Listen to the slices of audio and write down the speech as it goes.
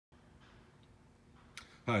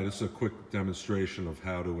Hi, this is a quick demonstration of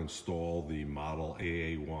how to install the model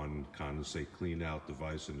AA1 condensate cleanout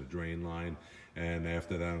device in the drain line. And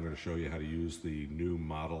after that, I'm going to show you how to use the new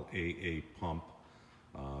model AA pump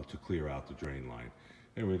to clear out the drain line.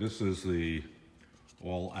 Anyway, this is the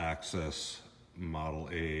all-access model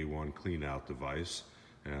AA1 cleanout device,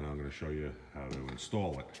 and I'm going to show you how to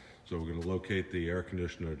install it. So we're going to locate the air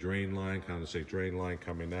conditioner drain line, condensate drain line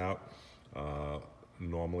coming out.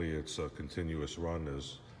 Normally it's a continuous run.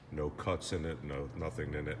 There's no cuts in it,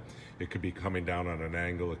 nothing in it. It could be coming down on an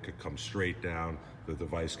angle, it could come straight down. The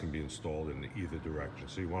device can be installed in either direction.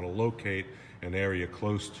 So you want to locate an area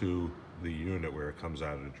close to the unit where it comes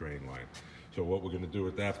out of the drain line. So what we're going to do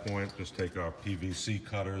at that point, just take our PVC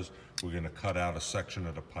cutters. We're going to cut out a section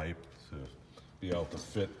of the pipe to be able to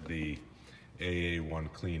fit the AA1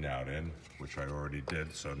 cleanout in, which I already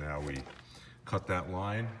did. So now we cut that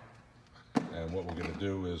line. And what we're going to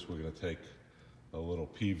do is we're going to take a little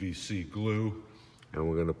PVC glue and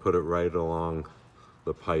we're going to put it right along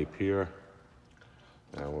the pipe here.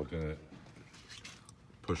 And we're going to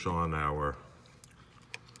push on our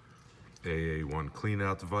AA1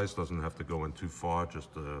 cleanout device. Doesn't have to go in too far, just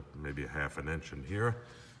maybe a ½ inch in here.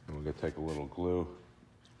 And we're going to take a little glue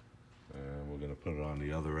and we're going to put it on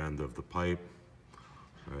the other end of the pipe,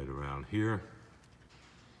 right around here.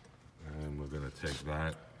 And we're going to take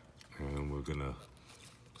that and we're going to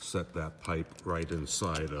set that pipe right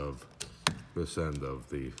inside of this end of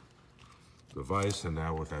the device. And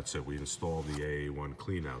now that's it, we install the AA1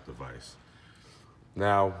 cleanout device.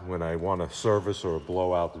 Now when I want to service or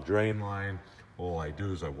blow out the drain line, all I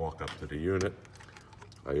do is I walk up to the unit,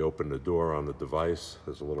 I open the door on the device,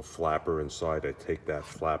 there's a little flapper inside, I take that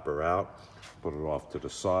flapper out, put it off to the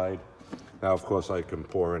side. Now of course I can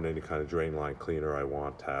pour in any kind of drain line cleaner I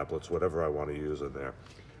want, tablets, whatever I want to use in there.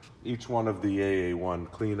 Each one of the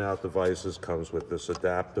AA1 cleanout devices comes with this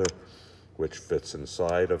adapter, which fits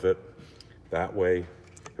inside of it. That way,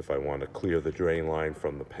 if I want to clear the drain line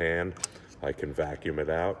from the pan, I can vacuum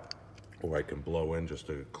it out, or I can blow in just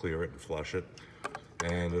to clear it and flush it.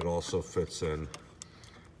 And it also fits in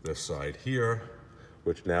this side here,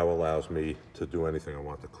 which now allows me to do anything I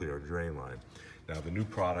want to clear a drain line. Now, the new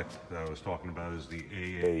product that I was talking about is the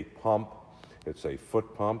AA pump. It's a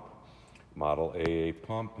foot pump. Model AA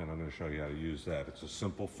pump, and I'm going to show you how to use that. It's a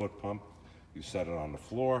simple foot pump. You set it on the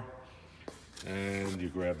floor and you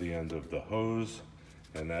grab the end of the hose,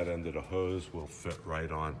 and that end of the hose will fit right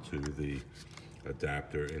onto the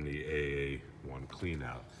adapter in the AA1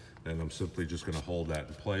 cleanout. Then I'm simply just going to hold that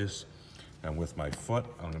in place, and with my foot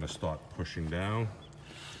I'm going to start pushing down,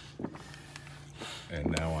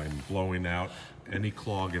 and now I'm blowing out any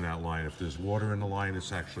clog in that line. If there's water in the line,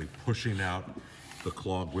 it's actually pushing out the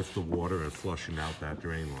clog with the water and flushing out that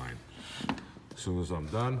drain line. As soon as I'm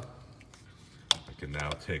done, I can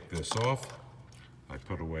now take this off. I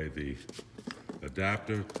put away the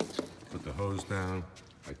adapter, put the hose down,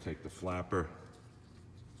 I take the flapper,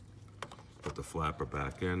 put the flapper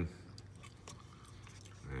back in,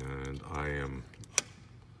 and I am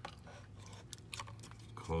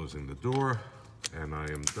closing the door, and I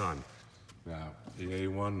am done. Now, the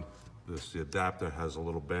A1, the adapter has a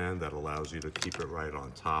little band that allows you to keep it right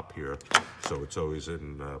on top here, so it's always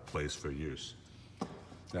in place for use.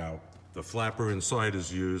 Now, the flapper inside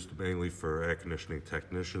is used mainly for air conditioning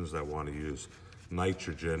technicians that want to use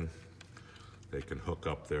nitrogen. They can hook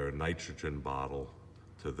up their nitrogen bottle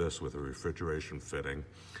to this with a refrigeration fitting,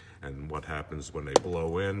 and what happens when they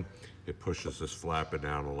blow in, it pushes this flapper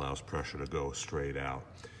down, allows pressure to go straight out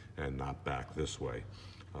and not back this way.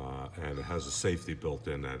 And it has a safety built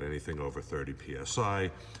in that anything over 30 psi,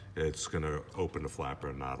 it's going to open the flapper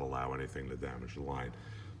and not allow anything to damage the line.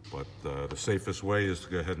 But the safest way is to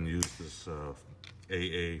go ahead and use this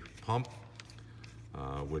AA pump,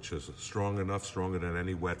 which is strong enough, stronger than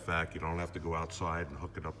any wet vac. You don't have to go outside and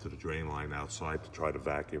hook it up to the drain line outside to try to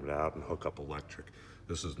vacuum it out and hook up electric.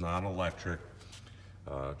 This is non-electric,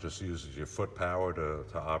 just uses your foot power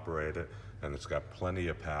to operate it, and it's got plenty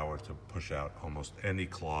of power to push out almost any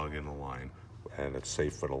clog in the line, and it's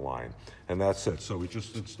safe for the line. And that's it. So we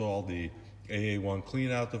just installed the AA1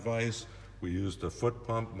 cleanout device. We used a foot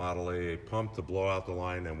pump, model AA pump, to blow out the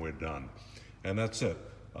line, and we're done. And that's it.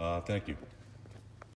 Thank you.